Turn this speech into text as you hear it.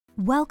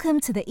Welcome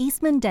to the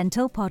Eastman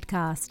Dental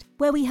Podcast,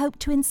 where we hope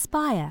to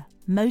inspire,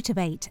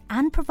 motivate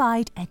and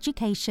provide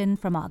education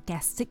from our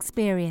guests'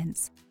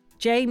 experience.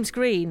 James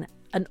Green,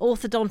 an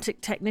orthodontic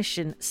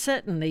technician,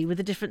 certainly with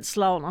a different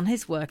slant on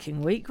his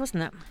working week,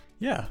 wasn't it?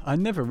 Yeah, I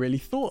never really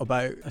thought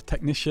about a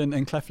technician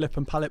and cleft lip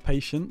and palate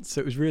patients, so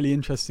it was really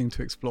interesting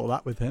to explore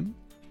that with him.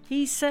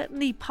 He's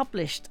certainly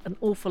published an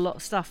awful lot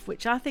of stuff,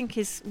 which I think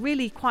is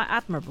really quite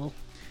admirable.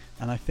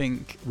 And I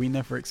think we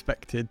never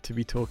expected to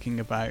be talking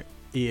about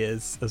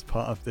ears as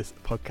part of this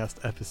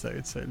podcast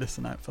episode, so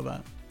listen out for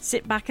that.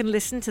 Sit back and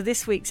listen to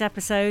this week's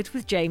episode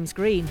with James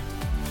Green.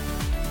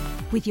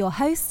 With your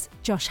hosts,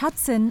 Josh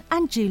Hudson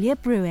and Julia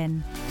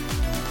Bruin.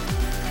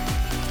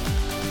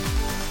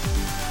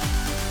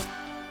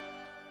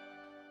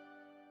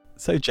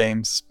 So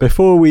James,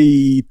 before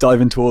we dive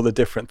into all the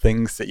different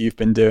things that you've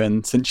been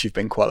doing since you've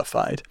been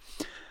qualified,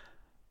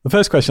 the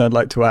first question I'd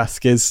like to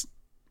ask is,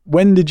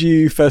 when did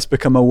you first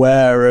become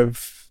aware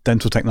of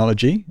dental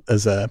technology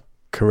as a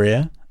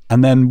career?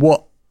 And then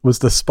what was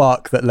the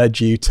spark that led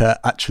you to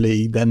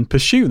actually then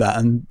pursue that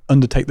and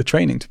undertake the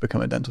training to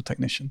become a dental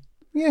technician?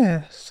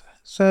 Yes.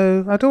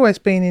 So I'd always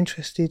been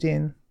interested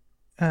in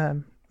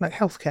like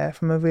healthcare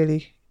from a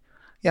really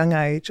young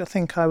age. I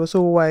think I was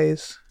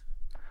always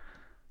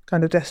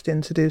kind of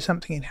destined to do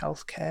something in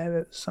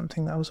healthcare. It was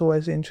something that I was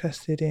always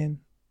interested in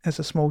as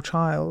a small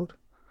child.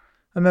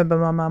 I remember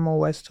my mum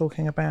always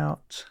talking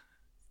about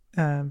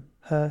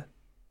her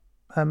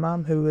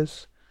mum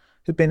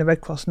who'd been a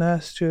Red Cross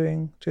nurse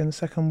during the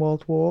Second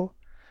World War,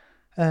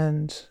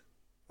 and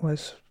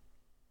was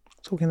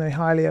talking very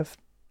highly of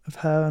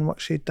her and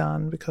what she'd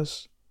done,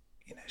 because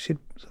she'd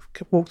sort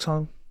of walked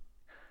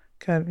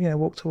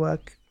to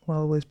work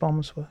while all these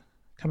bombs were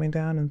coming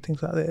down and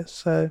things like this.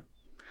 So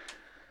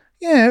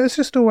yeah, it was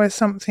just always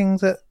something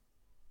that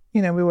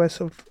we always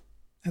sort of,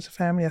 as a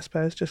family, I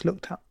suppose, just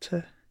looked up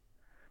to.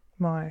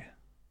 A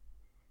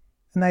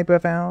neighbour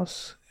of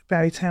ours,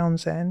 Barry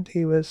Townsend,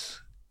 he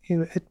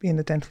had been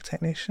a dental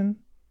technician,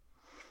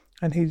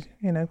 and he,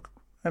 I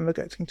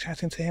remember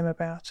chatting to him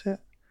about it,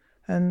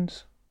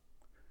 and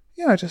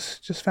I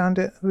just found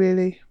it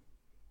really,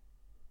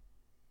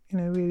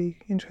 really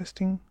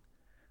interesting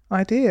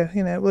idea.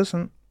 It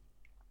wasn't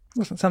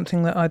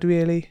something that I'd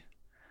really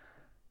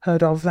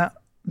heard of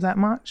that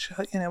much.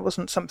 It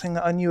wasn't something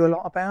that I knew a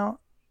lot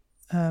about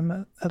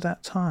at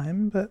that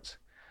time, but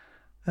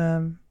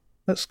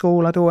at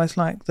school I'd always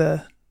liked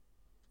the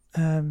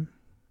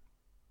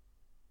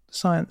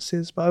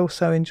sciences, but I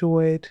also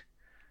enjoyed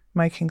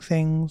making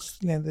things,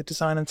 the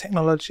design and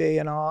technology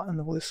and art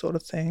and all this sort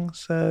of thing.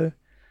 So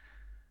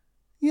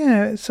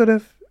it's sort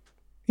of,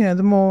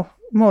 the more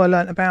I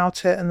learnt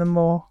about it and the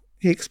more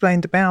he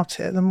explained about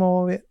it, the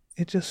more it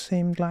just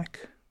seemed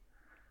like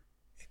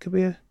it could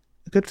be a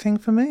good thing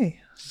for me.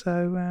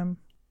 So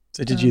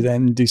did you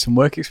then do some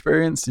work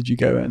experience? Did you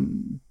go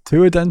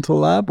into a dental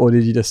lab, or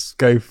did you just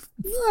go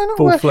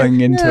full fling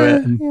into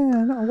it?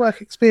 Yeah, not a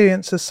work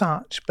experience as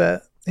such,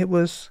 but it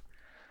was,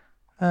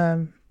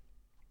 I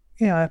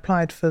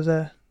applied for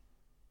the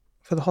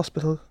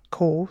hospital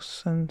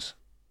course, and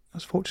I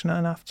was fortunate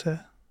enough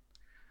to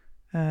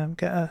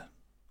get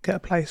a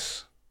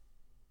place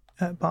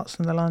at Barts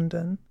in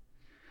London.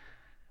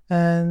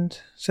 And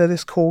so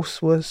this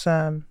course was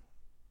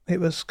it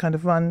was kind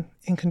of run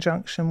in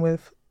conjunction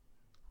with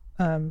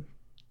the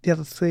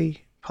other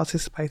three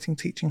participating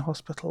teaching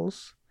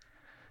hospitals.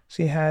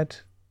 So you had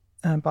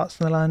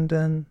Barts in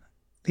London,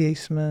 the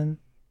Eastman,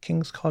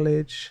 King's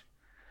College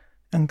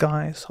and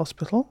Guy's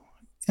Hospital.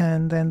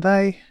 And then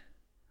then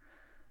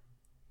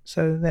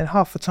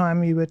half the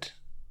time you would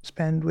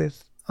spend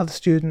with other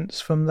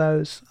students from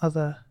those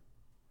other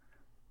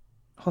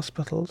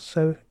hospitals.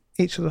 So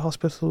each of the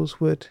hospitals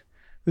would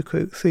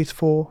recruit 3 to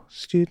 4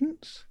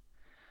 students,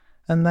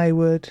 and they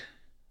would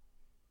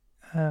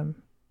and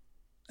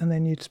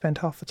then you'd spend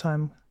half the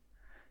time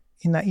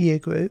in that year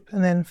group,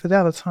 and then for the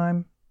other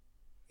time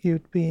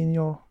you'd be in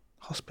your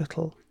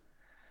hospital.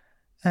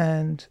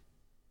 And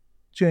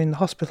during the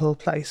hospital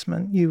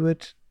placement you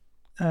would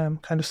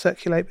kind of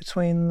circulate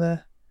between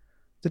the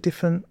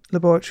different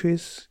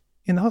laboratories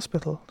in the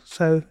hospital.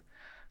 So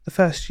the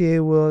first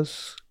year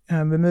was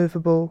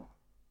removable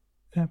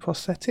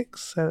prosthetics,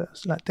 so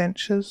it's like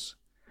dentures,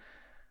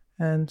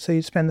 and so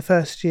you'd spend the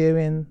first year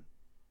in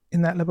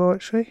that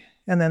laboratory,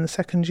 and then the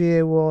second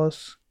year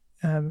was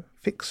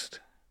fixed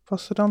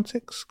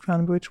prosthodontics, crown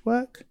and bridge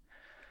work.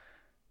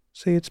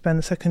 So you'd spend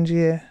the second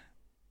year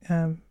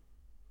in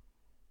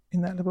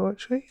that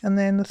laboratory, and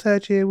then the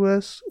third year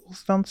was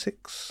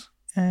orthodontics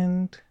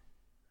and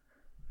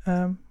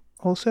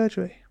oral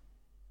surgery.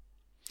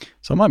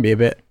 So I might be a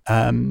bit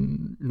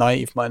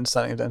naive. My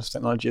understanding of dental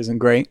technology isn't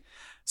great.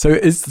 So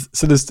it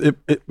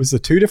was the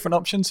 2 different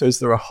options. So is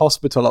there a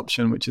hospital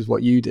option, which is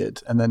what you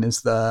did, and then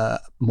is there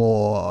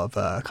more of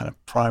a kind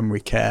of primary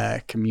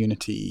care,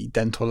 community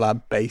dental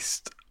lab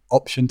based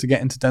option to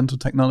get into dental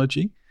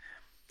technology?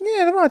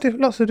 Yeah, there are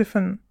lots of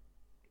different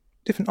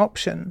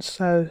options.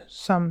 So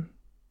some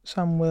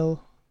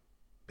will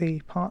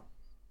be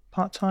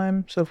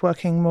part-time, sort of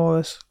working more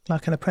as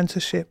like an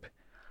apprenticeship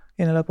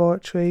in a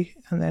laboratory,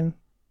 and then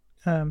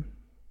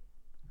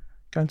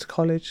going to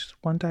college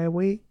 1 day a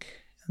week,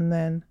 and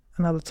then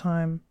another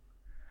time.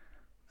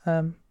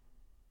 Then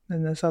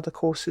there's other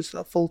courses that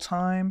are full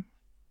time,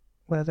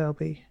 where there'll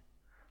be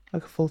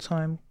like a full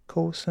time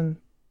course, and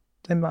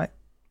they might,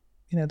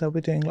 they'll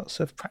be doing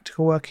lots of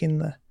practical work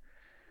in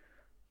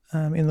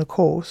the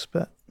course,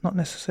 but not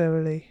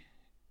necessarily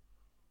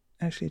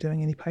actually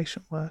doing any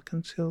patient work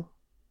until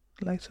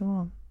later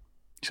on.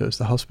 So it's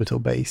the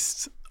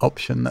hospital-based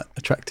option that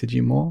attracted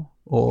you more,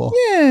 or?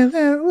 Yeah,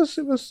 it was.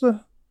 I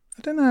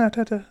don't know. I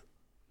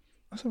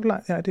sort of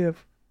like the idea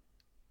of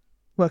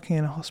working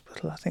in a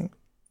hospital. I think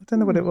I don't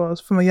know what it was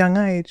from a young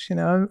age.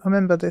 I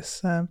remember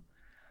this when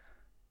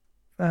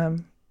I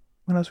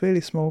was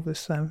really small.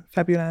 This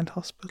Fabuland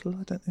hospital.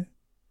 I don't know,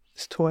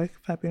 this toy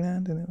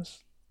Fabuland, and it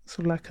was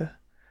sort of like a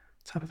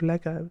type of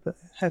Lego, but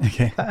it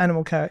had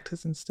animal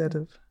characters instead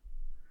of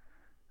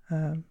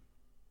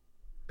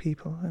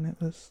people, and it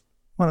was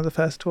one of the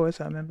first toys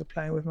I remember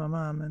playing with my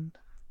mum, and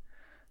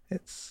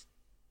it's,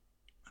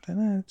 I don't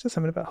know, just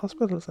something about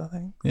hospitals, I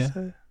think. Yeah.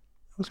 So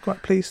I was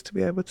quite pleased to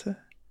be able to.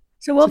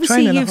 So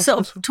obviously you've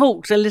sort of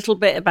talked a little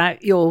bit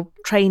about your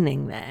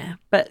training there,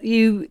 but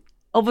you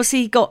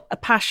obviously got a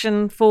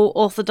passion for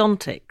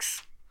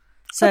orthodontics.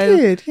 So, I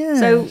did, yes.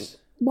 So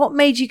what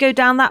made you go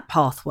down that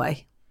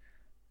pathway?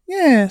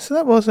 Yeah, so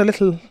that was a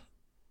little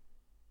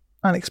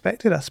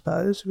unexpected, I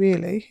suppose,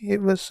 really.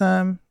 It was,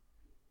 so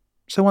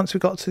once we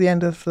got to the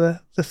end of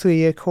the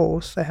 3-year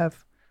course, they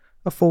have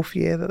a 4th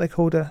year that they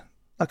called a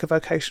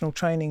vocational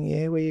training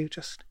year, where you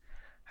could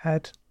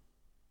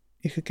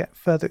get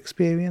further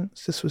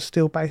experience. This was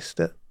still based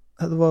at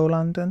the Royal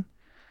London,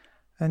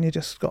 and you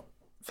just got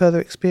further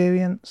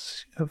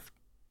experience of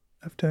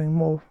doing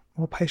more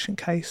patient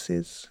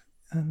cases.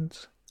 And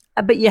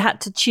but you had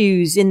to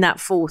choose in that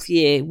 4th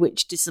year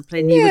which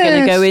discipline you were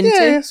going to go into?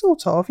 Yeah,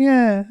 sort of,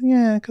 yeah,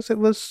 because it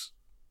was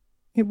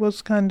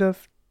kind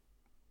of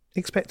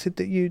expected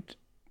that you'd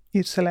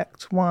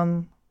select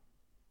one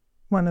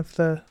of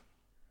the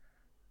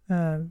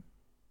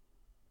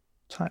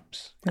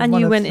types. And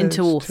you went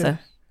into ortho?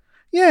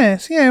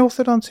 Yes,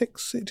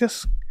 orthodontics, it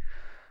just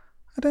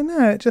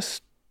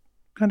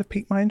kind of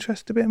piqued my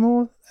interest a bit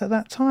more at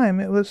that time.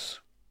 It wasn't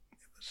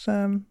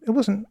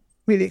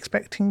really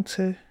expecting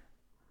to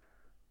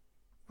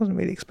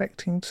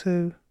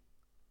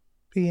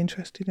be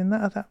interested in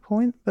that at that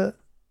point, but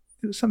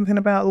it was something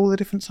about all the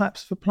different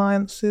types of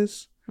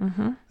appliances.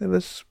 Mm-hmm. There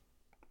was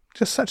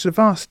just such a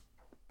vast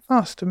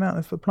amount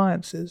of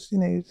appliances, I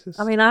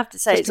mean, I have to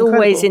say, it's incredible.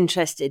 Always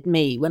interested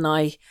me when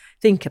I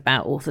think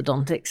about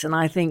orthodontics, and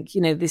I think,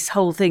 this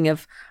whole thing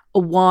of a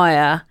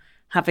wire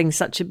having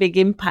such a big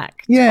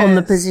impact on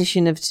the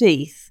position of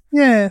teeth.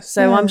 Yes.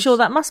 So I'm sure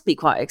that must be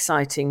quite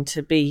exciting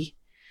to be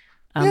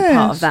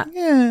part of that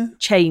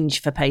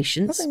change for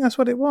patients. I think that's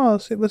what it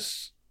was. It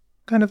was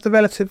kind of the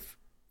relative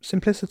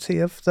simplicity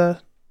of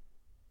the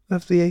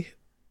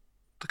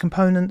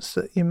components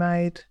that you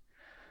made.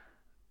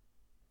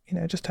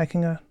 Just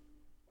taking a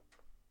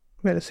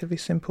relatively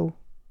simple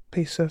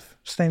piece of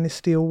stainless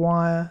steel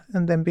wire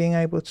and then being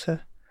able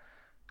to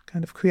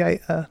kind of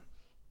create a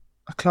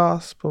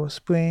clasp or a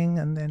spring,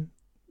 and then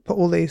put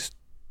all these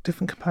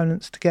different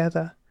components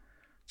together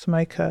to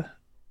make an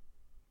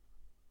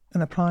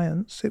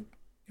appliance. It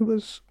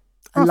was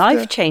a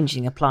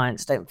life-changing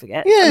appliance, don't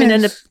forget. Yes, I mean,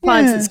 an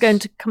appliance that's going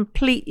to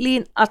completely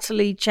and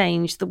utterly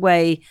change the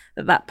way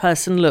that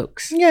person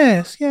looks.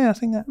 Yes, I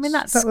think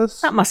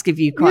that must give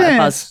you quite a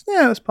buzz.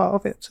 Yeah, it was part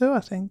of it too,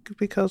 I think,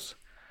 because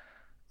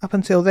up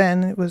until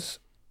then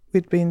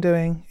we'd been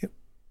doing,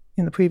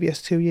 in the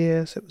previous 2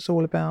 years, it was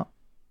all about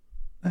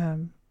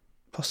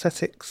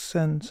prosthetics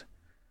and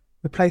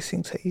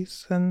replacing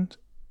teeth, and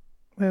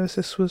whereas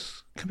this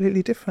was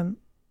completely different.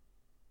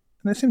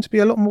 And there seemed to be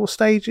a lot more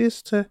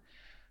stages to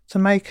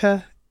make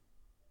a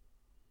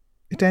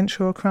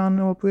denture or crown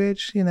or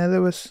bridge.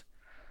 There was,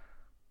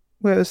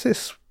 whereas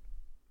this,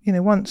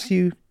 once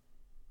you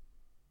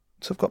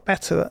sort of got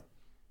better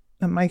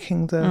at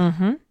making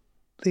the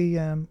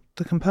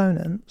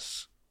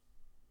components,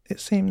 it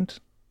seemed,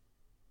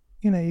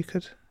 you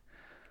could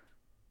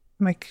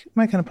make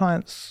an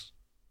appliance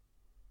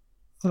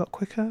a lot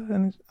quicker.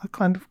 And I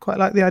kind of quite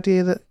like the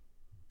idea that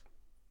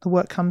the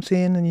work comes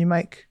in and you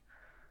make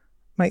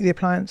the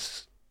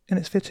appliance and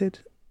it's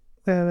fitted.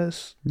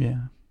 Whereas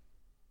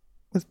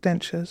with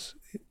dentures,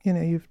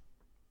 you've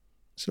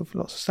sort of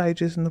lots of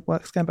stages and the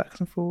work's going backwards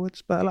and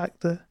forwards. But I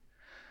like the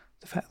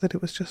fact that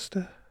it was just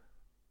an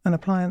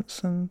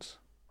appliance. And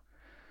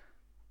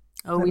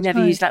we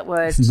never use that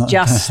word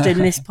 "just" in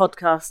this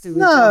podcast.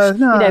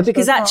 No,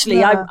 because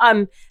actually,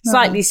 I'm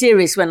slightly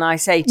serious when I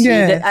say to you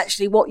that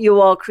actually what you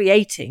are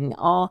creating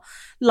are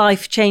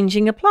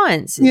life-changing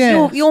appliances.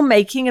 Yes. You're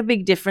making a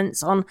big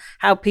difference on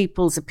how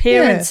people's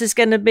appearance is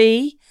going to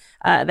be,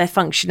 their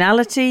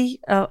functionality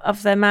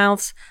of their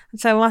mouths. And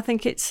so I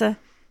think it's a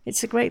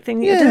great thing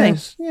that you're doing.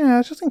 Yeah,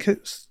 I just think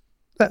it's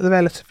the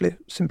relative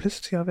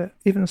simplicity of it.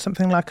 Even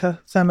something like a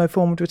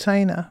thermoformed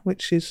retainer,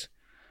 which is,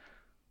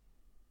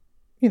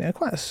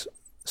 quite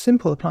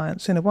simple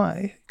appliance in a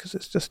way, because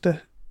it's just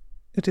a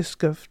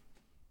disc of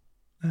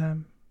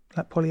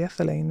like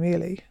polyethylene,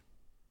 really,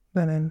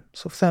 then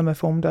sort of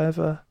thermoformed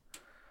over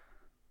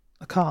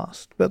a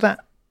cast. But that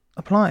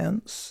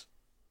appliance,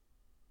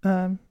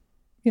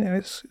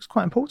 it's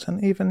quite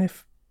important, even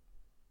if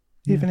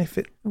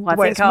it. Well,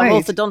 I think our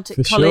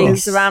orthodontic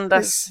colleagues around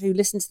us who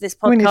listen to this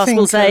podcast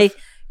will say,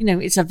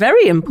 it's a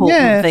very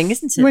important thing,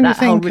 isn't it? That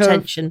whole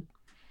retention.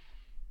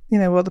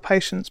 What the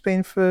patient's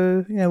been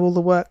through, all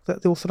the work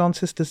that the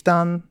orthodontist has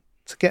done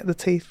to get the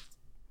teeth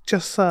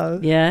just so.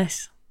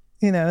 Yes.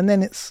 And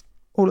then it's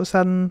all of a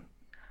sudden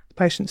the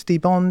patient's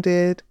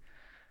debonded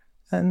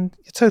and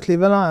you're totally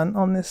reliant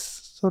on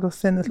this sort of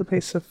thin little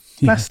piece of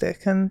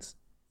plastic. And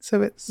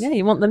so it's... Yeah,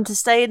 you want them to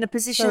stay in the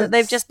position that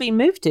they've just been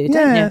moved to,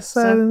 don't you?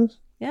 So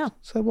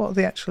what are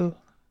the actual...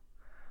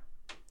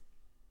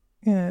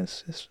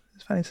 It's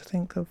funny to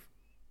think of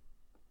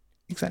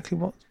exactly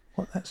what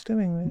that's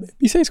doing. Really.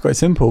 You say it's quite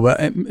simple, but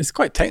it's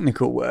quite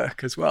technical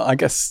work as well. I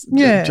guess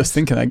just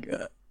thinking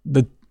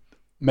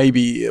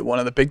maybe one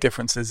of the big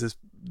differences is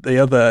the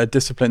other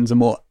disciplines are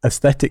more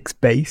aesthetics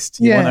based.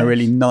 You want a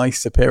really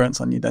nice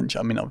appearance on your denture.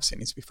 I mean, obviously it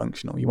needs to be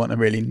functional. You want a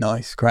really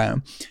nice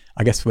crown.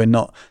 I guess we're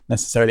not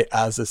necessarily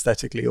as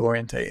aesthetically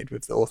orientated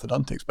with the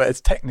orthodontics, but it's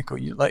technical.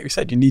 Like you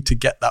said, you need to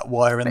get that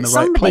wire in the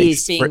right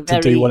place for it to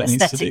do what it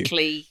needs to do.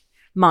 Aesthetically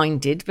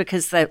minded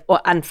because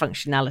and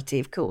functionality,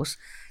 of course.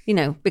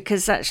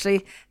 Because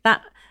actually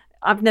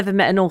I've never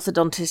met an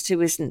orthodontist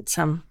who isn't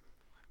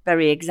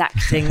very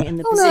exacting in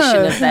the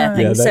position of their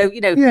thing. So,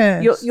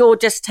 you're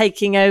just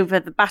taking over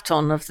the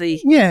baton of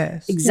the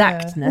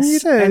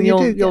exactness.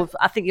 And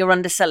I think you're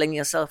underselling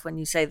yourself when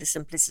you say the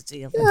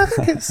simplicity of it. I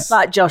think it's,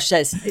 like Josh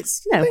says,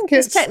 it's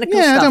technical stuff.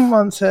 I don't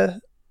want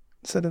to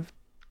sort of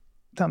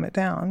dumb it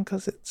down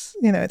because it's,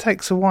 it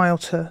takes a while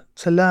to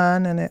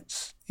learn and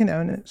it's,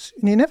 and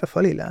you never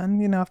fully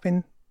learn. I've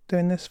been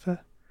doing this for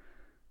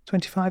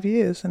 25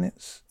 years and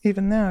it's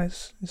even now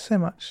it's so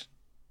much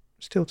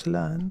still to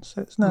learn.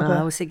 So it's never... I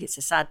always think it's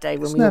a sad day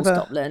when we all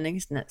stop learning,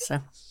 isn't it? So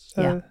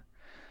yeah.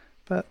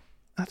 But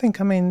I think,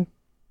 in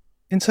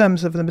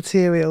terms of the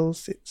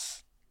materials,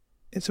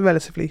 it's a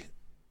relatively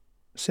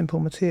simple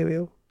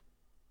material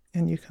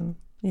and you can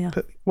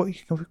put what you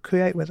can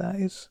create with that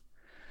is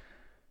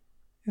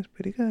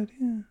pretty good,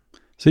 yeah.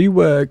 So you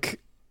work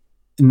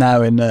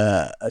now in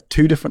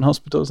 2 different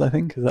hospitals, I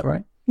think, is that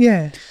right?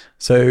 Yeah.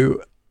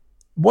 So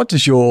what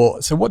does your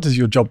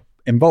job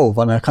involve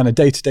on a kind of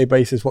day-to-day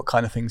basis? What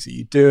kind of things are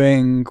you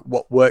doing?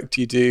 What work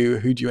do you do?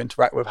 Who do you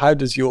interact with? How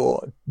does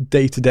your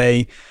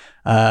day-to-day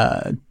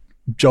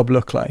job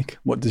look like?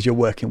 What does your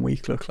working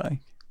week look like?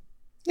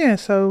 Yeah,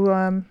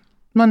 so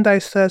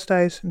Mondays,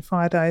 Thursdays and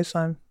Fridays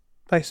I'm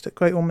based at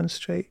Great Ormond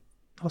Street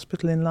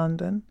Hospital in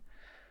London,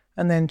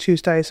 and then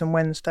Tuesdays and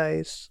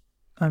Wednesdays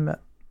I'm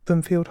at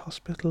Broomfield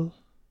Hospital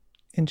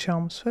in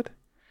Chelmsford.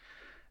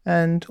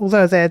 And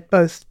although they're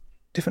both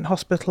different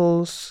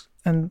hospitals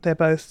and they're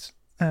both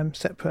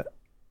separate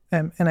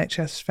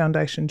NHS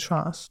Foundation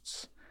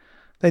trusts,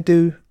 they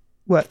do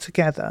work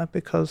together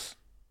because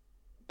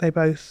they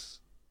both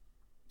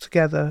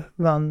together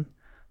run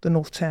the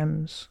North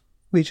Thames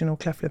Regional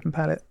Cleft Lip and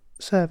Palate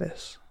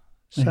Service.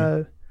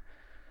 So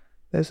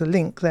there's a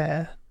link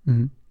there,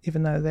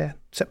 even though they're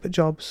separate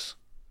jobs,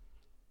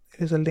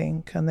 there's a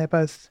link, and they're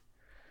both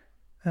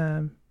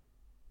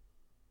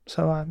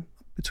so I'm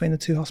between the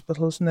 2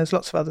 hospitals, and there's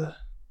lots of other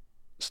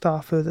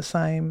staff who are the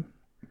same.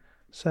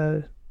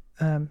 So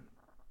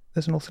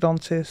there's an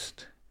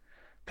orthodontist,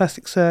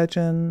 plastic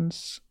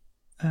surgeons,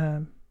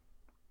 the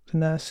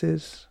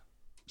nurses,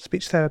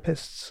 speech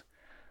therapists.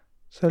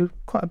 So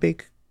quite a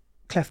big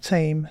cleft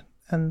team,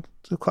 and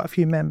there are quite a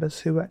few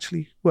members who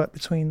actually work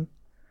between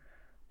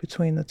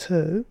the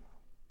 2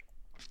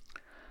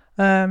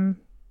 on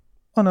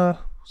a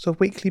sort of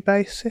weekly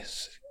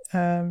basis.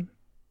 No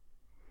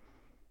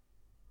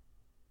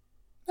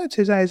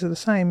 2 days are the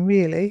same,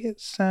 really.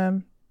 It's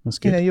that's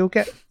good. You'll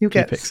get keep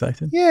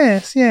excited.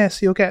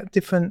 Yes. You'll get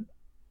different.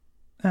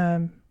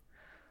 Depending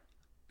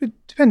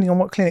on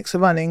what clinics are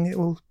running, it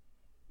will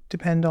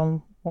depend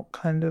on what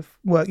kind of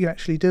work you're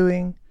actually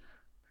doing.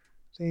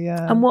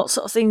 And what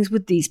sort of things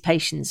would these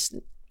patients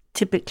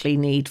typically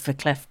need for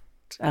cleft?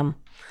 So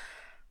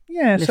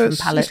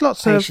it's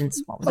lots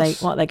patients.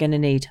 Of what are they going to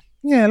need?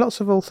 Yeah, lots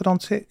of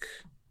orthodontic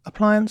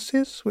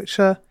appliances, which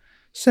are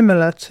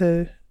similar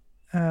to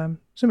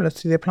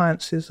the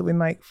appliances that we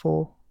make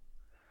for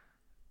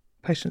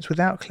patients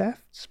without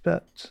clefts,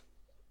 but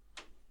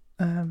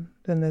then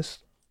there's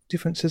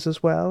differences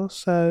as well.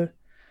 So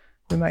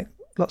we make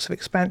lots of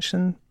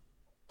expansion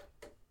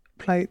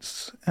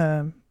plates,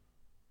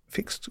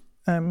 fixed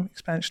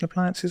expansion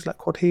appliances like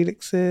quad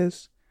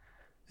helixes,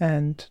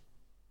 and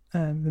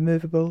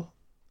removable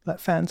like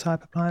fan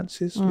type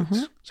appliances,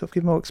 which sort of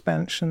give more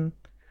expansion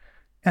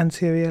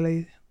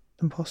anteriorly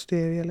than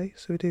posteriorly.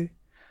 So we do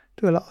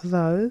a lot of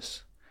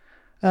those.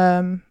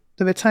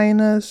 The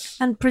retainers.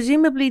 And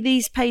presumably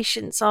these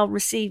patients are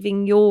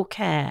receiving your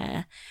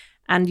care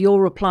and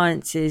your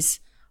appliances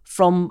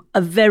from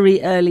a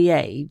very early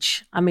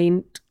age. I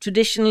mean,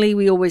 traditionally,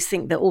 we always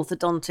think that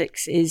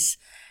orthodontics is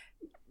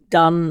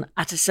done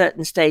at a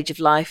certain stage of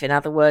life. In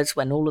other words,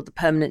 when all of the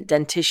permanent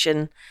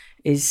dentition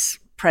is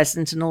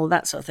present and all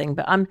that sort of thing.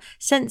 But I'm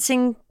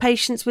sensing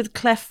patients with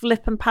cleft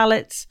lip and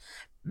palate,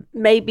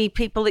 maybe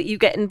people that you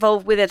get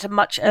involved with at a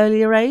much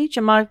earlier age.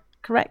 Am I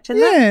correct in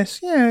that? Yes,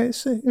 yeah,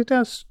 it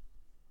does.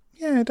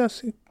 Yeah, it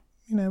does.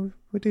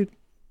 We do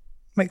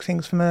make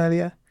things from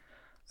earlier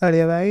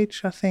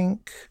age, I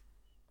think.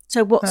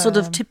 So what sort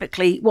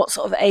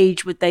of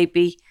age would they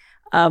be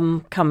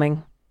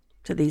coming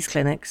to these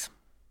clinics?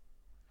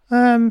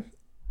 Pretty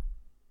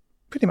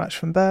much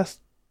from birth.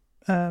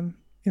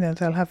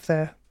 They'll have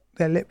their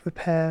lip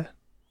repair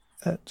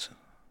at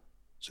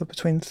sort of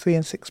between 3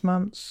 and 6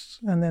 months,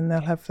 and then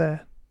they'll have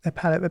their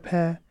palate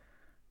repair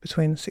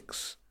between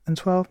 6 and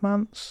 12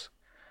 months.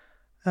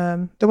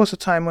 There was a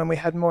time when we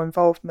had more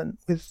involvement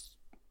with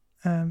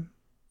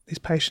these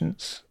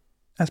patients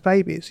as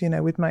babies.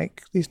 We'd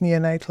make these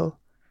neonatal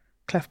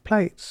cleft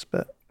plates,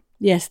 but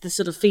yes, the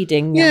sort of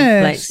feeding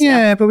plates.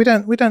 Yeah, but we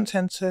don't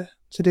tend to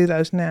do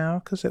those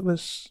now because it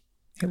was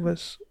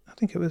I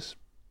think it was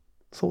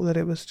thought that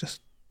it was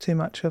just too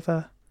much of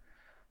a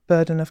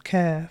burden of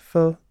care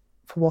for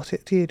what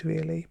it did,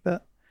 really.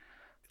 But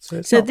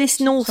so this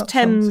North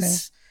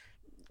Thames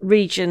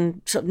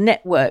region sort of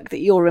network that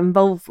you're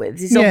involved with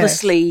is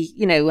obviously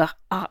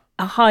a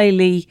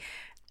highly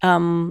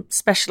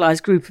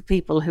specialised group of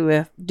people who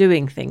are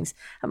doing things.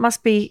 It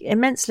must be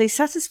immensely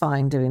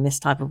satisfying doing this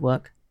type of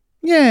work.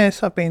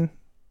 Yes, I've been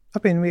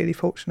really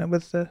fortunate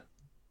with the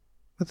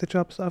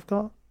jobs that I've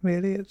got.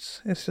 Really,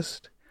 it's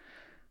just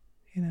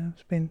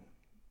it's been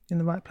in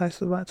the right place at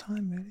the right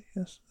time. Really,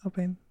 yes, I've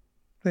been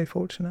very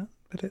fortunate.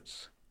 But I'm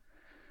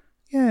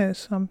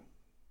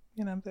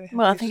very happy.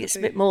 Well, I think it's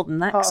a bit more than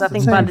that, because I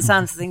think by the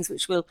sounds of things,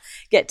 which we'll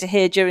get to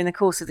hear during the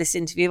course of this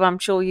interview, I'm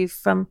sure you've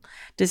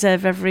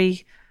deserve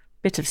every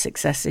bit of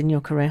success in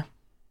your career.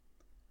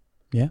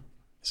 Yeah,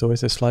 it's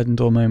always those sliding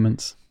door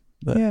moments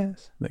that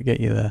get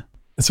you there.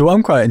 So what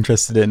I'm quite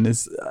interested in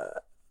is,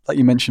 like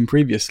you mentioned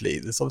previously,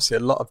 there's obviously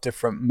a lot of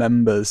different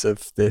members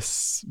of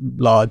this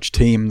large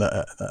team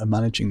that are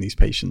managing these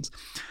patients.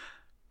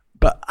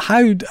 But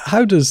how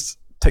does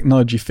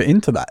technology fit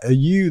into that? Are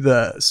you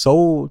the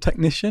sole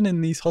technician in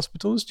these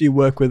hospitals? Do you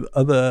work with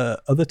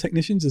other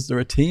technicians? Is there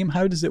a team?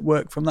 How does it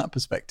work from that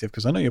perspective?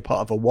 Because I know you're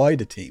part of a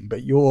wider team,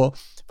 but you're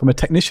from a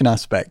technician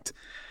aspect.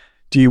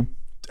 Do you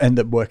end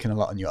up working a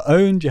lot on your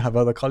own? Do you have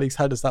other colleagues?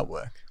 How does that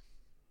work?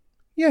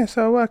 Yeah,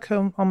 so I work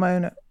on my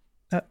own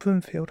at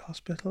Broomfield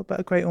Hospital, but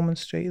at Great Ormond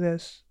Street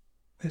there's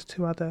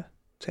 2 other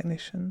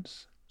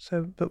technicians.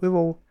 So, but we're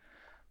all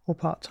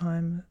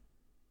part-time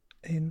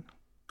in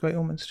Great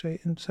Ormond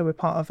Street, and so we're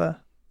part of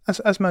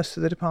as most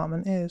of the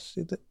department is,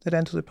 the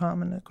dental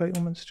department at Great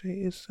Ormond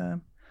Street is,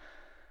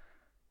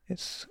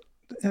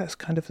 that's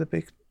kind of the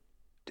big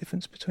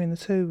difference between the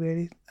two,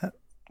 really. At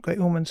Great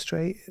Ormond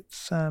Street,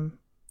 it's the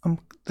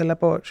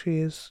laboratory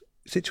is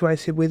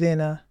situated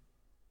within a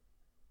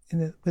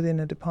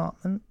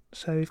department,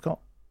 so you've got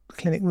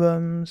clinic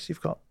rooms,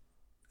 you've got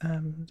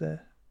the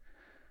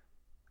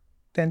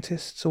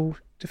dentists, all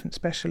different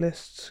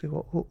specialists, you've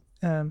got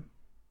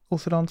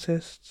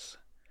orthodontists,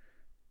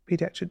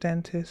 paediatric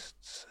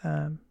dentists,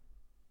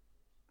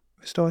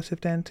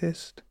 restorative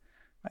dentist.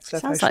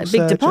 Sounds like a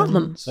big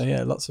department. So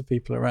yeah, lots of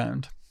people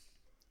around.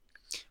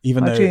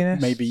 Even though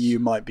maybe you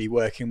might be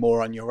working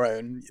more on your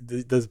own,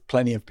 there's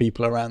plenty of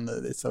people around,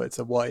 so it's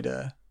a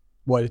wider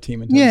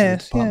team in terms of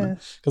the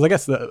department. Because I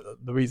guess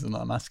the reason that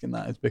I'm asking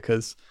that is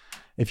because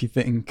if you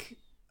think,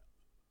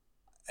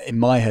 in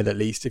my head at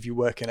least, if you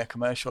work in a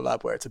commercial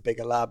lab where it's a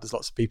bigger lab, there's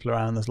lots of people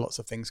around, there's lots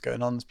of things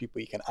going on, there's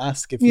people you can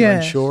ask if you're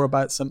unsure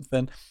about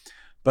something.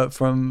 But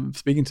from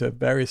speaking to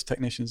various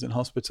technicians in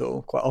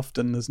hospital, quite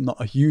often there's not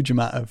a huge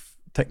amount of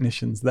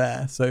technicians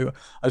there. So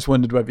I just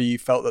wondered whether you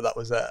felt that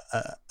was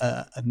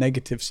a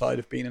negative side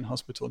of being in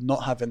hospital,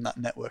 not having that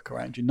network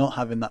around you, not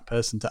having that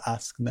person to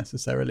ask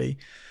necessarily,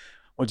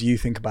 what do you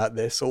think about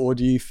this? Or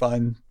do you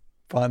find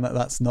that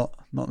that's not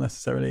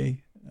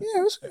necessarily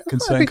a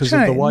concern because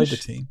of the wider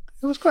team?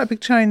 It was quite a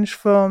big change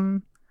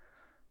from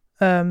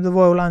the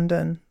Royal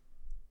London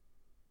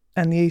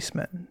and the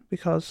Eastman,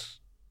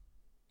 because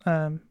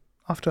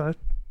after I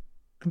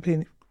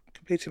completed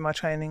my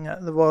training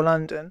at the Royal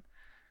London,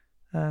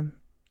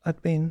 I'd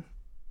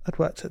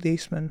worked at the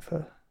Eastman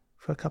for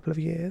a couple of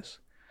years,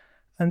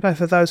 and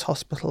both of those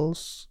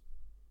hospitals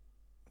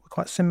were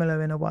quite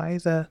similar in a way.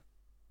 The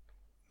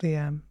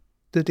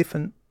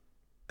different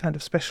kind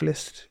of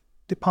specialist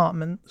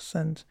departments,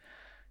 and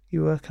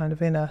you were kind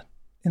of in a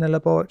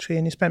laboratory,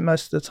 and you spent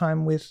most of the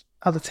time with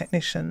other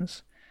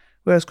technicians.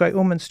 Whereas Great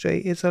Ormond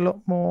Street is a lot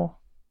more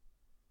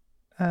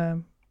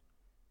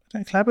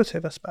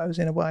collaborative, I suppose,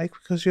 in a way,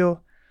 because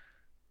you're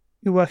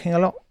working a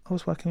lot. I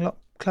was working a lot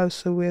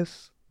closer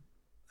with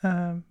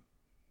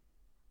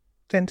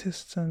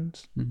dentists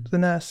and the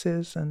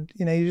nurses, and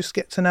you just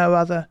get to know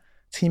other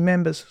team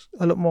members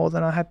a lot more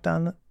than I had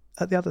done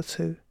at the other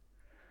 2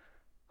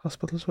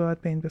 hospitals where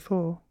I'd been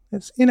before.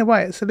 It's, in a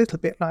way, it's a little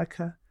bit like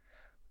a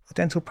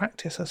dental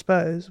practice, I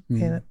suppose,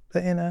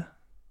 but in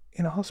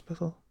a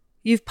hospital.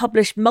 You've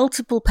published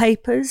multiple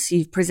papers.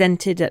 You've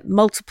presented at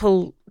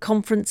multiple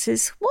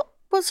conferences.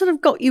 What sort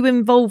of got you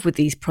involved with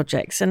these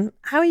projects, and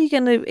how are you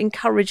going to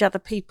encourage other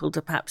people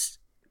to perhaps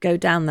go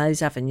down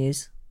those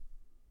avenues?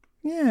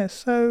 Yeah,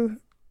 so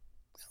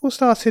it all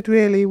started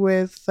really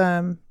with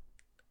the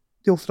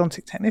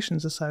Orthodontic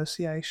Technicians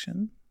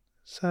Association.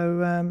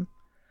 So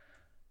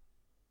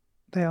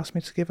they asked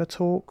me to give a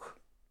talk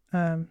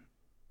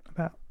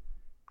about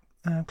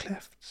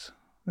clefts.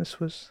 This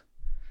was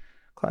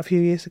quite a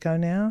few years ago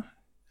now.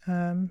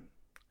 And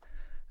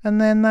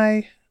then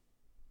I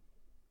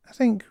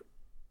think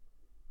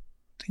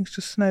things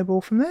just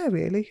snowball from there,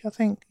 really. I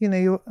think,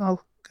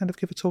 I'll kind of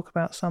give a talk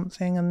about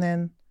something, and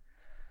then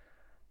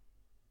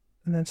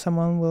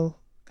someone will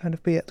kind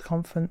of be at the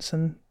conference,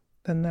 and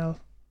then they'll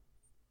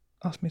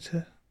ask me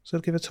to sort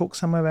of give a talk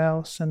somewhere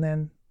else, and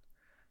then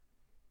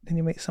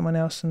you meet someone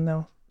else and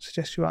they'll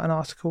suggest you write an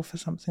article for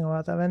something or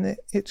other, and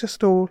it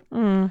just all.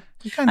 I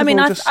think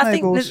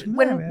that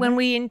when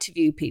we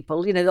interview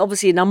people,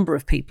 obviously a number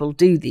of people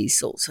do these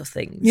sorts of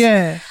things.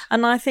 Yeah,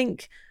 and I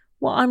think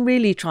what I'm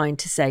really trying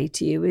to say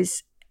to you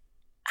is,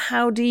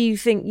 how do you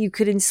think you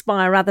could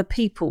inspire other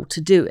people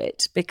to do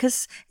it?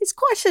 Because it's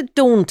quite a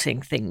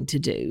daunting thing to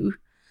do.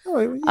 Oh,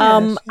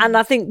 yes, and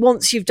I think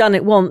once you've done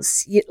it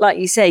once, like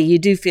you say, you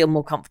do feel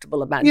more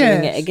comfortable about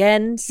doing it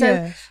again.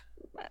 So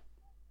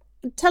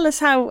tell us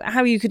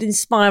how you could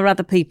inspire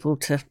other people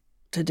to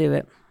do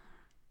it.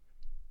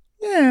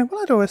 Yeah,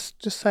 well, I'd always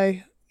just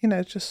say,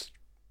 just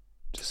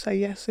say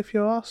yes if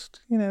you're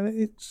asked.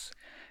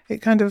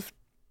 It kind of,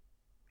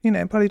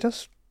 probably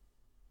does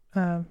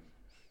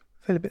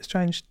feel a bit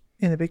strange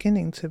in the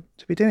beginning to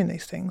be doing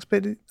these things,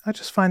 but I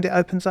just find it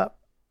opens up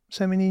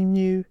so many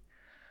new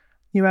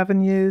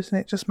avenues, and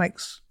it just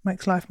makes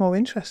life more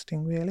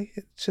interesting, really.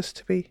 It's just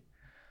to be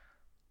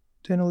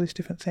doing all these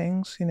different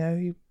things.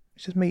 You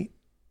just meet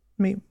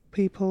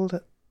people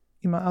that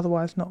you might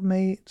otherwise not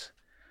meet,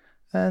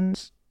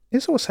 and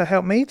it's also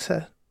helped me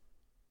to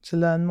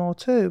learn more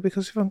too,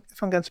 because if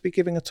I'm going to be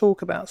giving a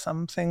talk about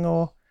something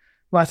or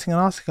writing an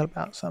article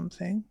about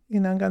something,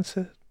 I'm going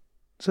to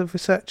sort of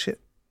research it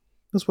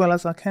as well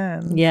as I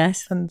can.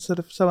 Yes. And sort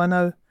of so I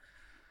know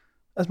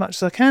as much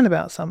as I can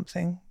about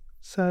something.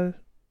 So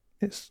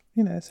it's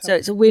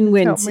it's a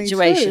win-win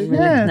situation, really,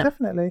 yeah, isn't it?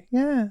 Definitely.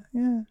 Yeah.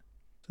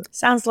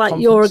 Sounds like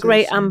you're a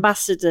great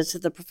ambassador to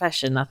the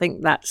profession. I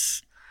think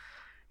that's,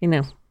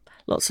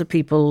 lots of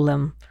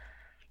people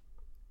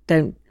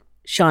don't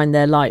shine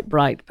their light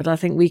bright, but I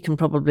think we can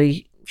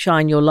probably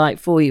shine your light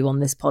for you on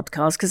this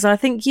podcast, because I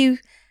think you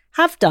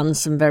have done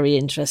some very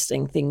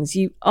interesting things.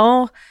 You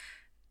are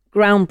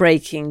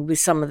groundbreaking with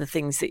some of the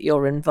things that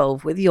you're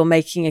involved with. You're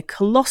making a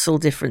colossal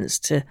difference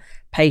to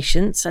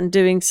patients and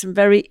doing some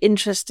very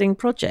interesting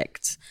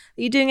projects.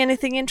 Are you doing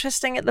anything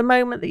interesting at the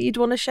moment that you'd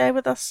want to share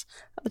with us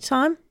at the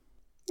time?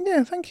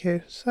 Yeah, thank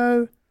you.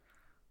 So,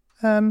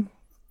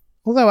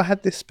 although I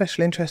had this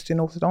special interest in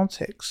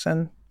orthodontics,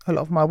 and a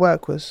lot of my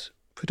work was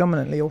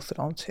predominantly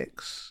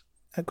orthodontics,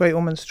 at Great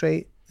Ormond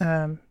Street,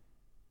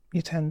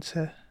 you tend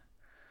to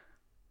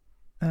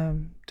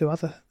do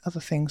other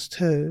things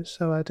too.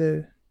 So I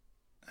do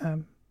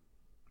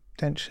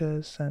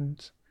dentures,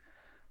 and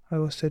I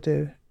also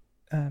do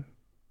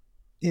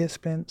ear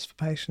splints for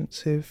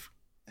patients who've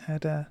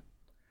had a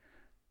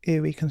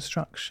ear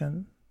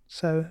reconstruction.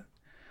 So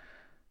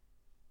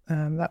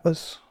that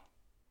was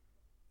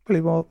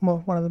probably more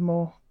one of the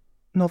more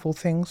novel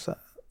things that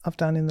I've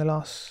done in the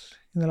last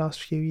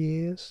few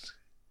years.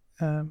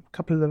 A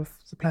couple of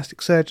the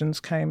plastic surgeons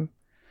came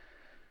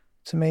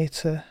to me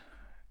to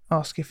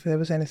ask if there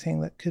was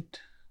anything that could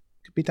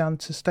be done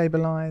to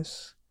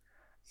stabilise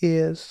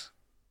ears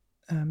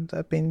that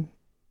have been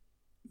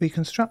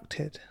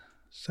reconstructed.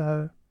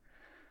 So,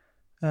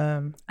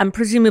 and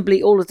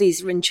presumably all of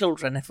these are in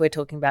children, if we're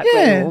talking about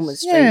Great Ormond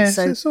Street. Yes,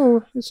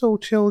 so it's all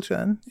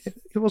children.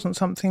 It wasn't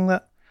something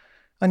that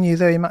I knew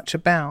very much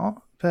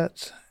about,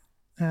 but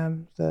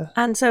and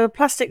so a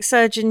plastic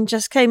surgeon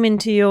just came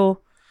into your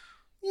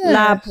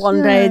lab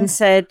one day and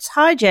said,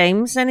 "Hi,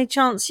 James, any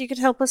chance you could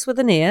help us with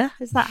an ear?"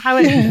 Is that how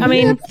it? I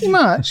mean, yeah, pretty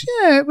much.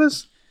 Yeah, it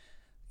was.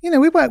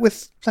 We work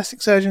with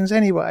plastic surgeons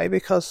anyway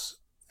because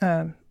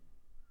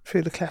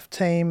through the Cleft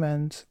team,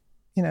 and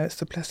it's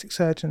the plastic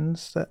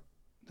surgeons that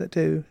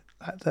do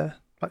like the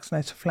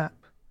vaccinator flap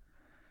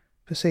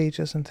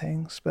procedures and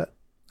things. But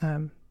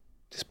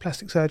this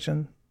plastic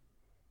surgeon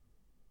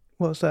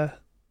was a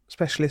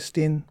specialist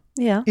in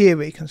ear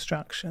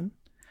reconstruction,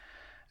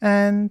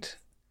 and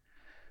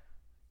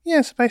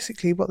so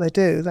basically what they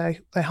do,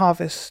 they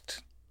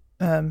harvest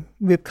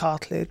rib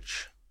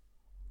cartilage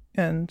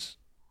and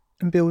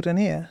build an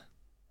ear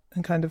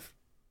and kind of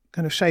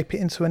shape it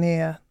into an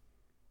ear,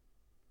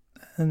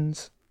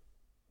 and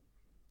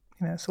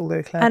it's all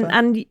very clever.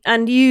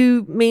 And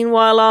you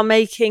meanwhile are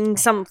making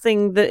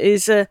something that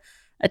is a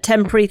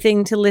temporary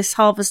thing till this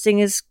harvesting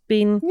has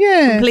been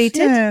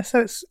completed. Yeah,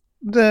 so it's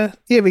the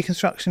ear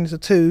reconstruction is a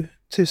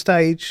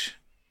two-stage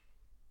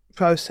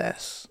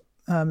process.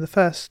 The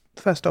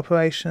first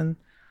operation,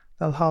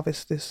 they'll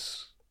harvest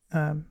this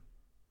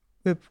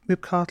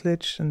rib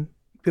cartilage and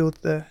build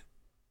the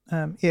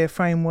ear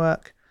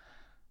framework.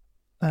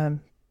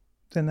 Then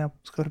they'll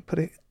got to put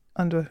it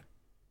under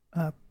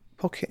a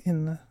pocket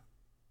in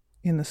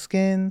the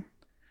skin,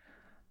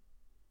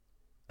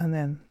 and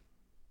then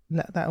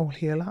let that all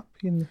heal up.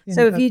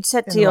 So if you'd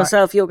said to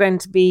yourself, you're going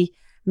to be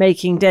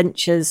making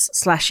dentures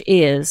 /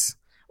 ears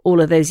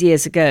all of those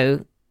years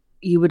ago,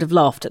 you would have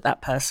laughed at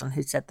that person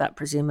who said that,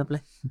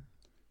 presumably.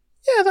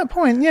 Yeah, at that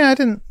point, I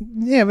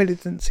really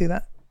didn't see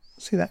that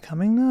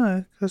coming,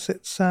 no, because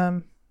it's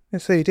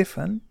very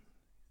different.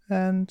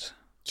 And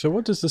so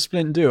what does the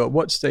splint do? At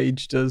what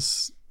stage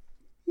does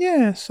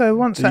so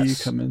once you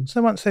come in?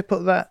 So once they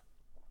put that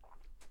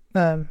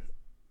kind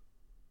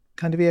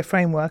of ear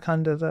framework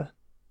under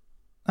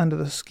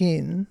the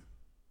skin,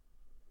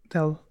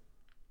 they'll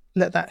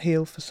let that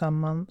heal for some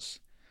months.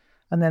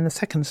 And then the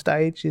second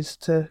stage is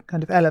to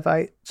kind of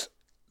elevate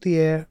the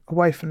ear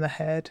away from the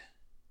head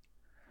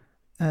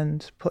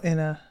and put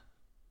some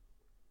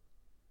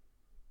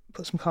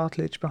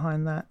cartilage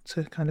behind that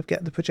to kind of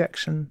get the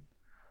projection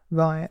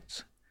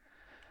right.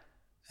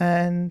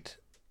 And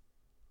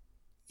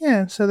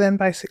so then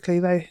basically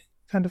they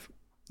kind of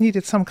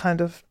needed some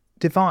kind of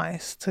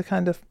device to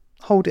kind of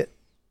hold it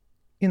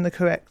in the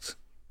correct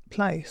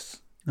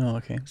place. Oh,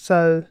 okay.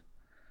 So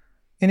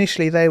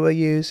initially they were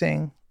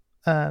using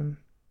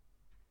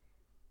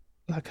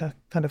like a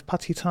kind of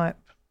putty type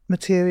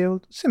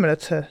material, similar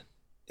to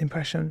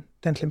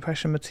dental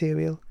impression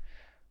material,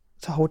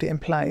 to hold it in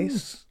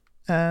place.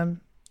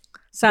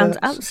 Sounds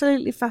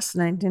absolutely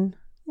fascinating.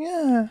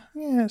 Yeah,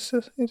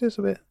 so it is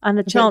a bit. And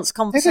a chance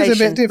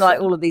conversation, like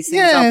all of these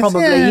things are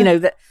probably,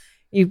 that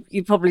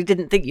you probably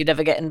didn't think you'd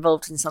ever get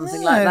involved in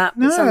something like that.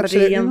 No,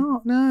 absolutely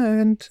not. No,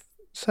 and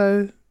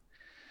so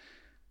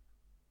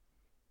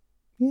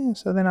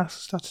so then I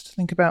started to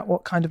think about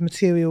what kind of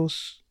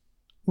materials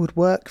would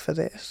work for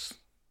this,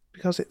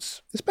 because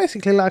it's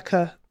basically like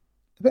a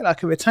bit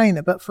like a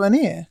retainer, but for an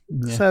ear.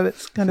 Yeah. So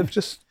it's kind of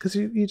just because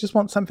you just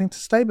want something to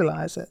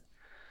stabilise it.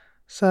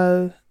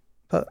 So,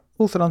 but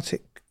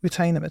orthodontic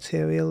retainer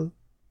material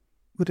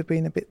would have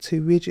been a bit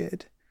too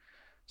rigid.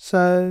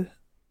 So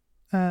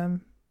I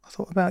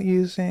thought about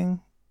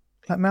using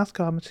like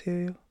mouthguard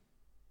material.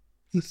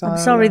 I'm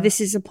sorry, this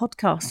is a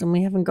podcast and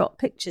we haven't got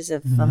pictures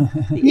of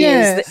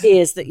the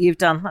ears that you've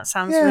done. That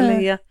sounds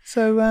really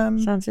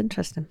sounds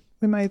interesting.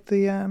 We made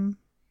the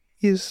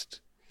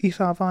used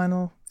ethyl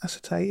vinyl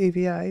acetate,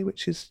 EVA,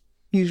 which is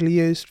usually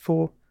used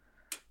for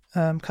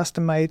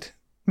custom-made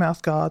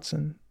mouth guards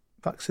and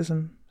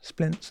bruxism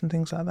splints and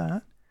things like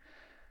that.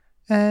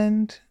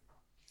 And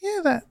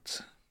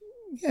that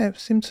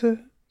seemed to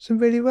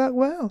really work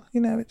well.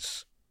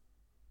 It's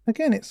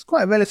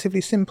quite a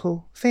relatively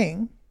simple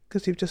thing,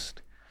 because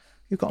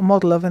you've got a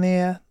model of an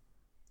ear,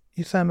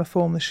 you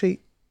thermoform the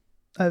sheet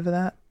over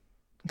that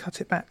and cut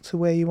it back to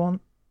where you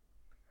want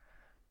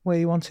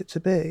it to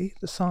be,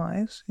 the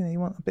size. You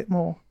want a bit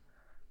more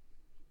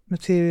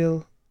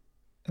material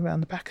around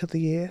the back of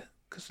the ear,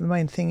 because the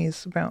main thing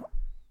is about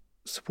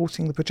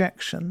supporting the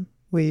projection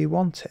where you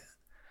want it.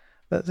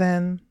 But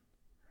then,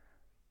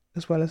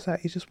 as well as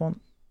that, you just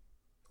want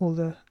all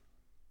the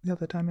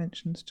other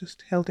dimensions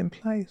just held in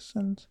place.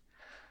 And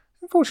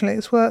unfortunately,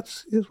 it's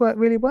worked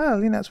really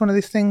well. It's one of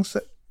these things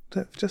that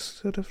have just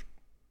sort of,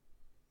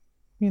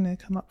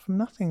 come up from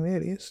nothing,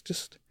 really. It's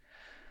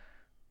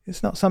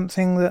not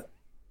something that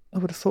I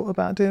would have thought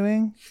about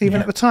doing.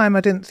 Even at the time,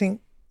 I didn't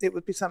think it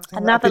would be something.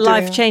 Another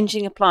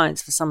life-changing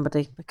appliance for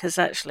somebody, because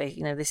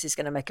actually, this is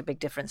going to make a big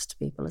difference to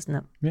people, isn't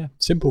it? Yeah,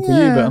 simple for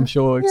you, but I'm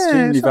sure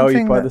extremely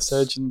valued by the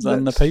surgeons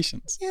and the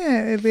patients.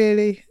 Yeah, it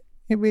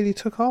really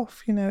took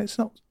off. It's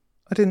not.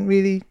 I didn't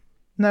really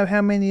know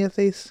how many of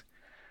these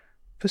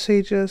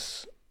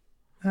procedures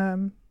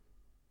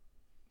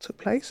took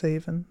place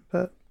even,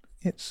 but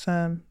it's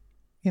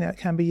it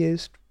can be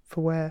used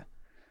for where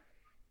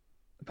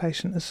the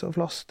patient has sort of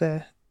lost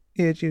their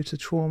ear due to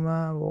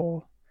trauma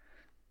or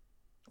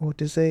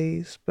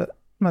disease, but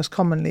most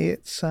commonly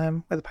it's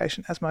where the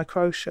patient has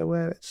microtia,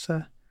 where it's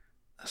a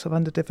sort of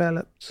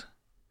underdeveloped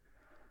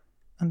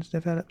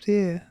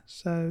ear.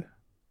 So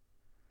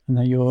and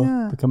now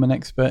you're become an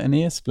expert in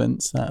ear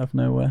splints out of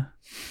nowhere.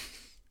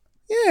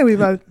 Yeah, we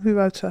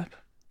wrote up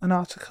an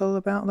article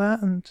about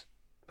that and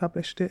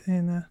published it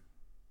in a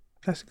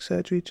plastic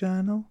surgery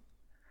journal.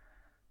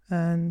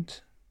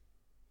 And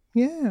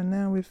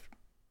now we've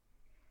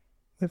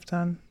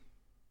done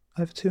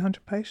over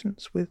 200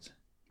 patients with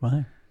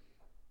where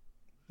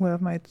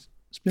I've made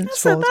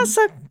splints for them. That's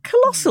a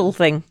colossal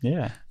thing.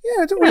 Yeah.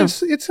 Yeah,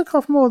 it took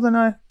off more than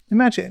I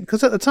imagined,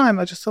 because at the time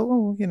I just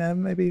thought,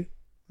 maybe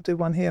I'll do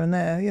one here and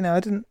there.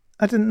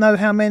 I didn't know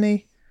how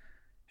many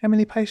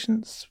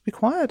patients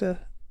required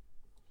a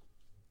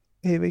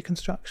ear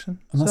reconstruction.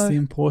 And that's the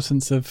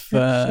importance of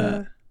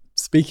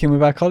speaking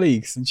with our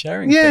colleagues and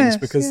sharing things,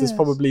 because there's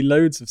probably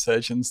loads of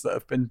surgeons that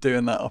have been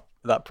doing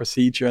that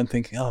procedure and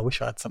thinking, I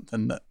wish I had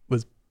something that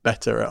was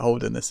better at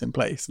holding this in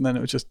place. And then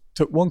it just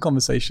took one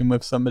conversation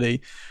with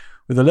somebody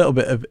with a little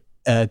bit of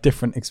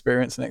different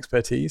experience and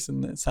expertise,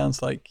 and it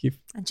sounds like you've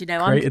created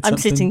I'm something.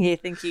 sitting here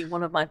thinking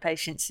one of my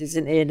patients is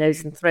an ear,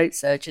 nose and throat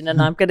surgeon,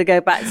 and I'm going to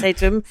go back and say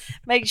to him,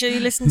 make sure you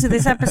listen to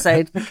this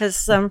episode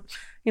because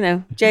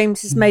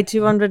James has made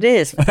 200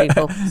 ears for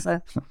people,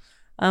 so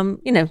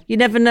you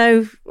never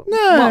know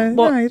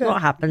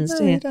what happens.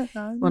 No, you don't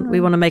know.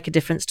 We want to make a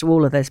difference to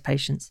all of those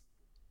patients.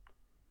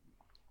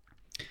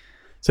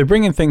 So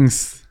bringing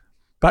things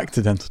back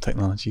to dental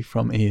technology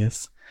from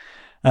ears,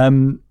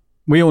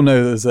 we all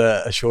know there's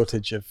a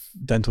shortage of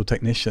dental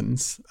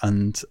technicians,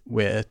 and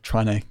we're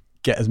trying to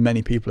get as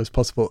many people as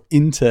possible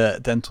into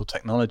dental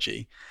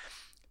technology.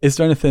 Is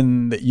there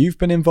anything that you've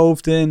been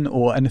involved in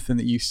or anything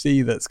that you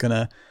see that's going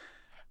to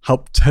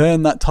help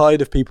turn that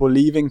tide of people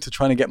leaving to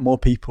trying to get more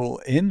people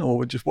in,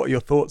 or just what are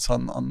your thoughts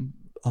on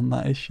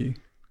that issue?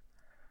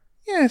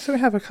 Yeah, so we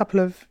have a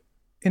couple of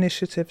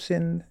initiatives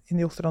in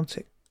the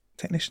Orthodontic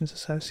Technicians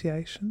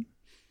Association.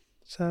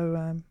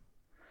 So,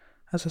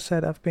 as I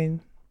said, I've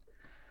been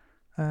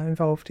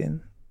involved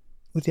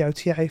with the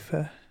OTA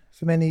for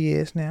many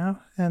years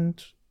now,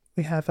 and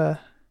we have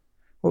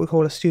what we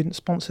call a student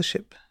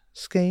sponsorship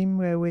scheme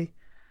where we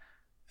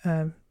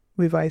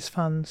raise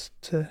funds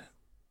to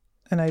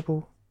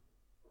enable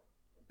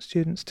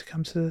students to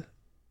come to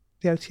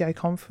the OTA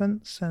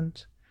conference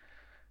and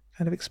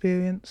kind of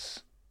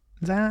experience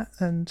that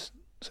and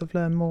sort of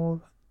learn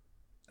more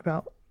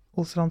about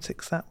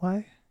orthodontics that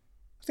way.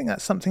 I think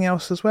that's something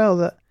else as well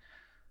that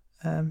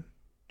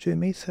drew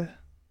me to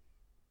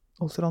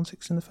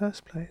orthodontics in the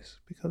first place,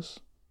 because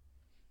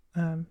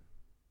the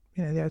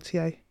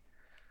OTA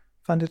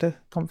funded a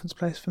conference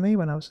place for me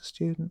when I was a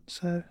student,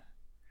 so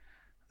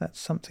that's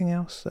something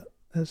else that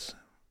has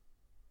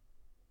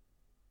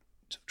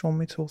drawn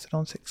me to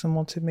orthodontics and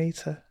wanted me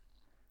to.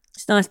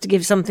 It's nice to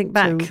give something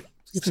back.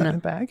 Something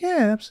back,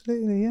 yeah,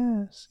 absolutely,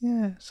 yes,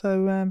 yeah.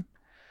 So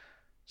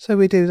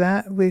we do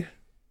that. We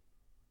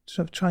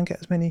sort of try and get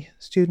as many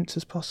students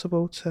as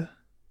possible to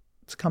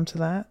come to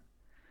that.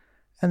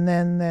 And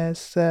then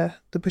there's the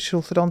British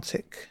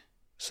Orthodontic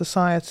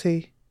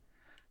Society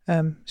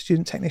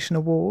Student Technician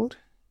Award.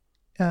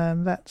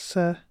 That's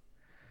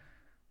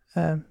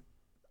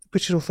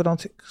British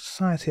Orthodontic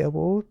Society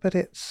Award, but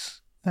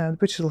it's the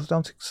British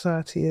Orthodontic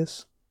Society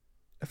is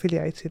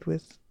affiliated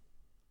with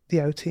the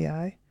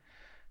OTA,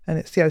 and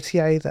it's the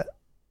OTA that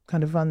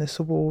kind of run this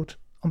award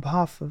on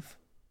behalf of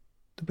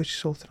the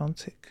British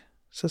Orthodontic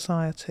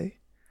Society.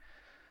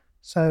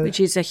 So, which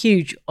is a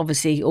huge,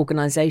 obviously,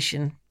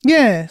 organisation.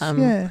 Yes,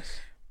 yes.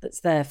 That's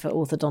there for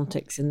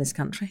orthodontics in this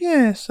country.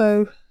 Yeah,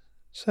 so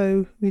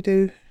we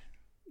do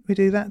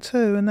that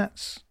too, and I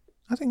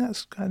think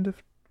that's kind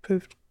of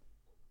proved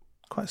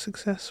quite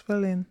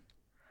successful in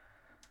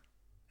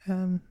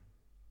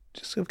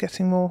just sort of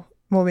getting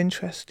more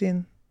interest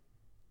in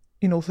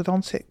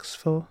orthodontics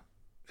for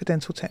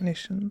dental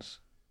technicians,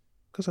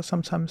 because I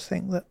sometimes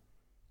think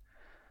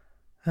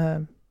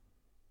that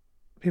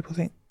people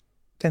think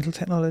dental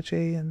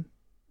technology and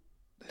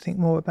they think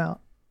more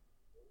about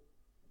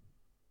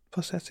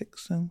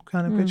prosthetics and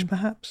crown and bridge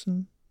perhaps,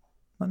 and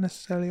not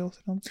necessarily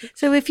orthodontics.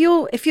 So if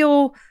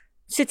you're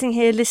sitting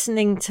here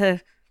listening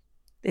to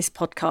this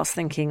podcast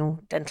thinking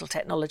dental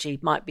technology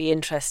might be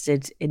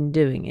interested in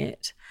doing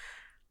it,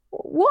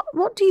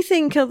 what do you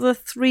think are the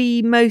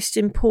 3 most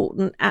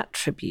important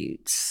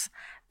attributes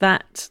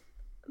that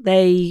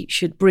they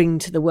should bring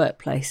to the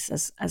workplace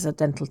as a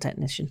dental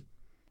technician?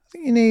 I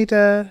think you need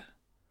a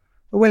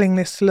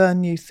willingness to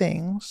learn new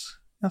things.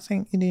 I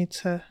think you need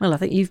to. Well, I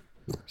think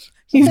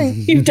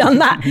you've done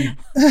that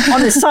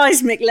on a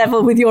seismic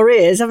level with your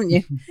ears, haven't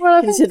you?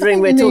 Well,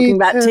 considering we're talking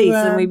about teeth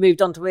and we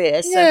moved on to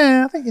ears. So.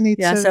 Yeah, I think you need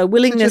to. So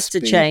willingness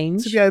to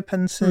change, to be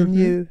open to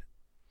new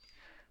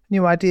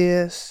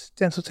ideas.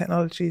 Dental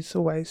technology is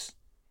always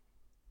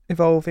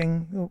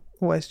evolving,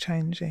 always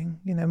changing.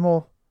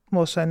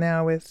 More so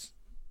now with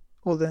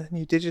all the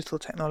new digital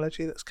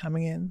technology that's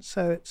coming in.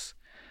 So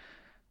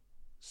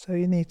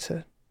you need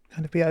to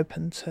kind of be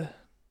open to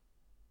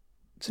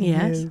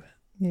yes.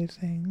 new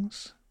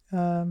things.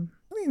 I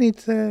think you need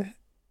to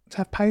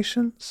have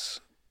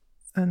patience,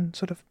 and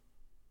you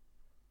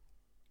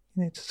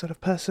need to sort of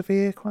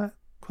persevere quite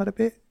a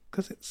bit,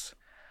 because it's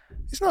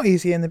not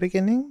easy in the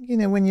beginning.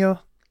 When you're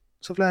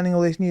sort of learning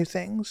all these new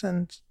things,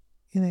 and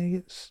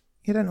you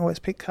don't always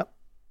pick up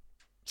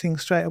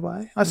things straight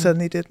away. I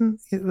certainly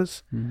didn't. It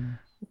was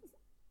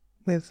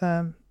with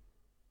how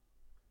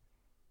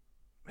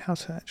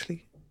to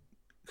actually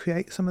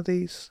create some of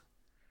these.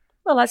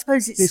 Well, I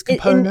suppose it's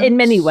in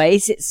many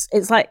ways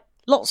it's like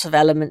lots of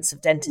elements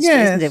of dentistry,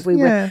 isn't it? If we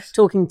were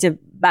talking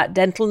about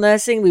dental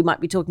nursing, we might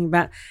be talking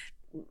about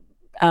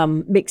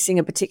mixing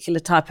a particular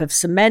type of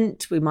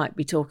cement. We might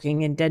be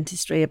talking in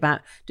dentistry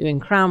about doing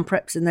crown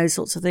preps and those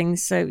sorts of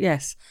things. So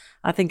yes,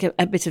 I think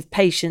a bit of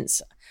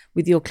patience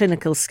with your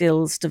clinical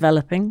skills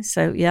developing.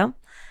 So yeah.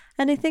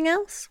 Anything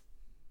else?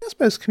 I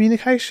suppose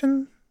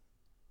communication.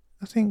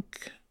 I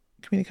think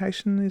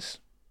communication is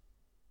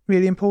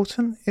really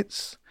important.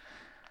 It's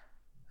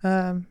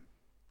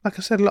like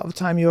I said, a lot of the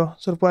time you're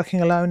sort of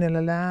working alone in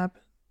a lab,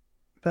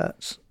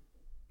 but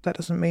that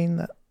doesn't mean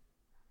that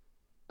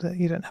that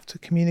you don't have to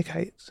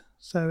communicate.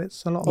 So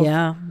it's a lot of...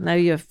 Yeah, no,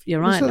 you're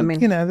right. I mean...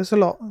 there's a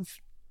lot of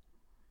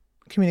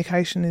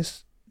communication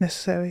is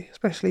necessary,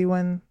 especially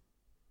when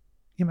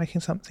you're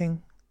making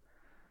something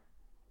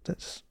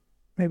that's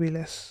maybe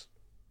less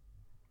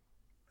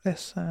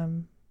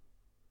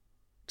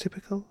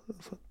typical.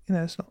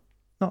 It's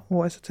not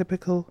always a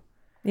typical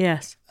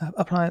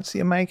appliance that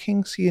you're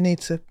making. So you need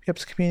to be able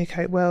to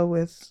communicate well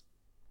with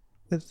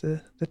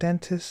the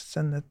dentists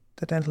and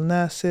the dental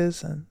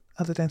nurses and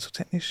other dental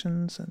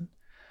technicians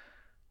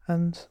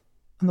and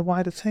the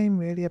wider team,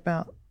 really,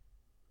 about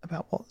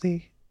what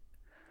the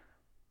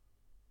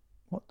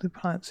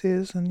appliance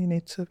is, and you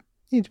need to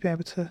be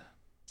able to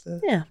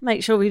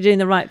make sure we're doing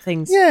the right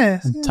things.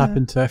 Yes, and tap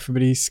into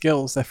everybody's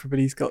skills.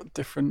 Everybody's got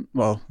different.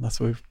 Well, that's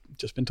what we've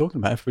just been talking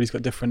about. Everybody's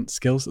got different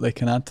skills that they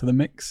can add to the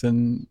mix,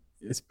 and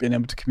it's being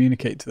able to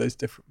communicate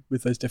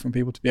with those different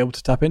people to be able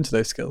to tap into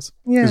those skills.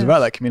 Because without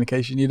that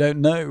communication, you don't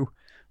know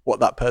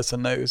what that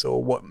person knows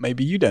or what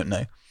maybe you don't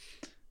know.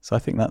 So I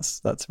think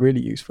that's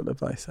really useful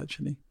advice,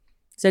 actually.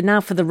 So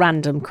now for the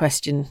random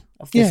question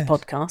of this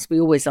podcast. We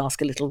always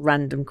ask a little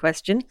random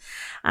question.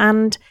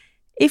 And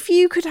if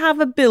you could have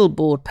a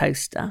billboard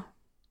poster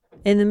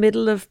in the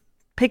middle of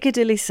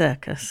Piccadilly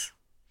Circus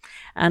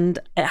and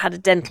it had a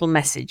dental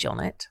message on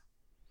it,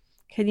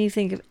 can you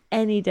think of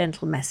any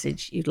dental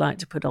message you'd like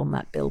to put on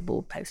that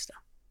billboard poster?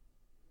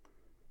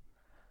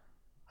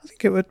 I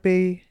think it would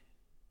be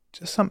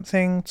just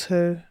something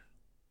to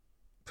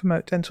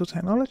promote dental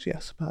technology, I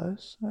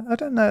suppose. I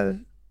don't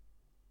know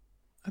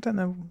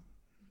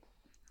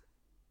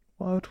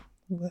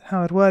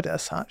how I'd word it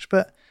as such,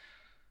 but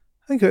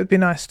I think it would be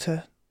nice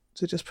to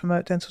just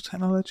promote dental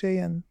technology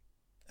and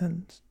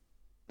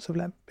sort of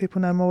let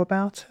people know more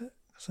about it,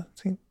 because I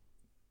think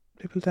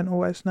people don't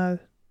always know.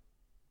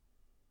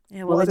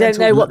 Yeah, well, they don't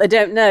know what they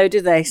don't know,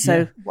 do they?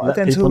 So what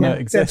a dental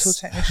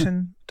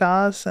technician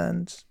does,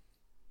 and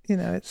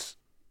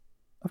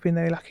I've been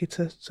very lucky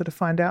to sort of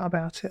find out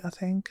about it, I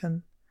think,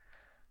 and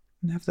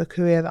have the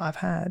career that I've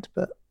had,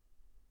 but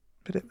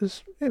it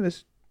was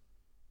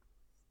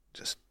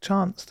just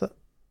chance that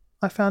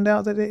I found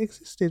out that it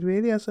existed,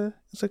 really, as a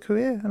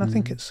career, and I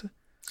think it's.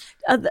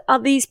 Are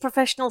these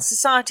professional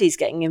societies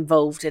getting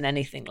involved in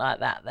anything like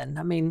that then?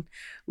 I mean,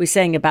 we're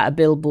saying about a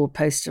billboard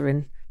poster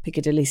in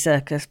Piccadilly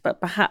Circus,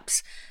 but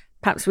perhaps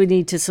we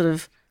need to sort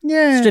of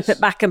strip it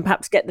back and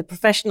perhaps get the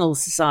professional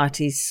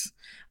societies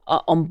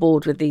on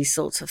board with these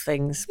sorts of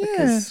things,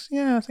 because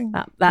I think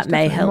that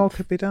may help. More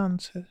could be done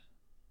to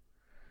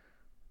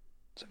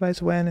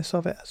raise awareness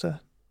of it as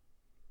a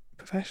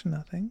profession,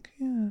 I think.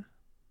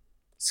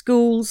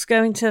 Schools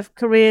going to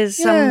careers,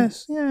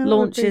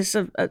 launches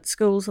at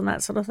schools and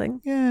that sort of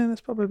thing. Yeah, that's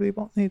probably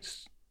what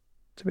needs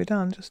to be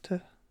done, just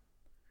to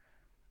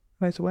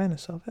raise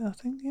awareness of it, I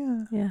think.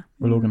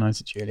 We'll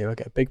organise it, Julia. We'll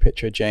get a big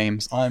picture of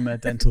James. I'm a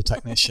dental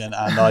technician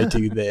and I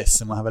do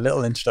this, and we'll have a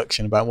little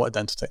introduction about what a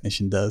dental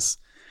technician does,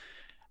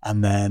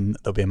 and then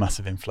there'll be a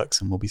massive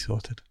influx and we'll be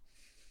sorted.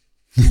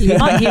 You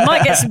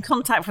might get some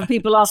contact from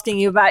people asking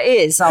you about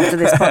ears after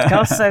this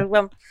podcast,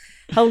 so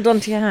hold on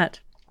to your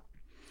hat.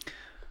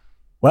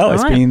 Well,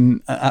 it's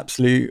been an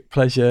absolute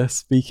pleasure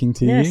speaking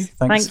to you.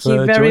 Thank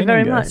you very,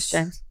 very much,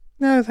 James.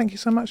 No, thank you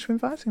so much for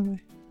inviting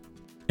me.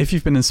 If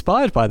you've been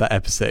inspired by that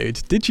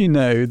episode, did you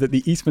know that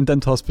the Eastman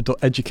Dental Hospital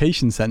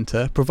Education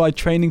Centre provide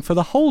training for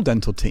the whole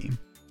dental team?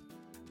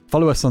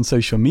 Follow us on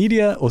social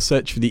media or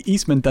search for the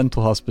Eastman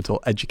Dental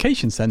Hospital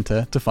Education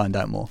Centre to find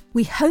out more.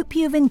 We hope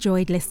you've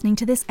enjoyed listening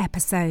to this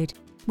episode.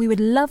 We would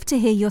love to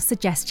hear your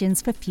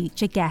suggestions for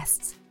future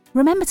guests.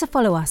 Remember to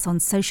follow us on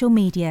social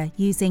media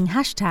using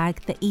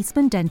hashtag the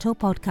Eastman Dental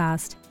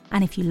Podcast.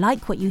 And if you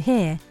like what you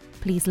hear,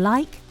 please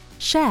like,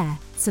 share,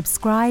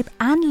 subscribe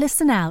and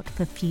listen out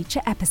for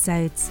future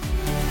episodes.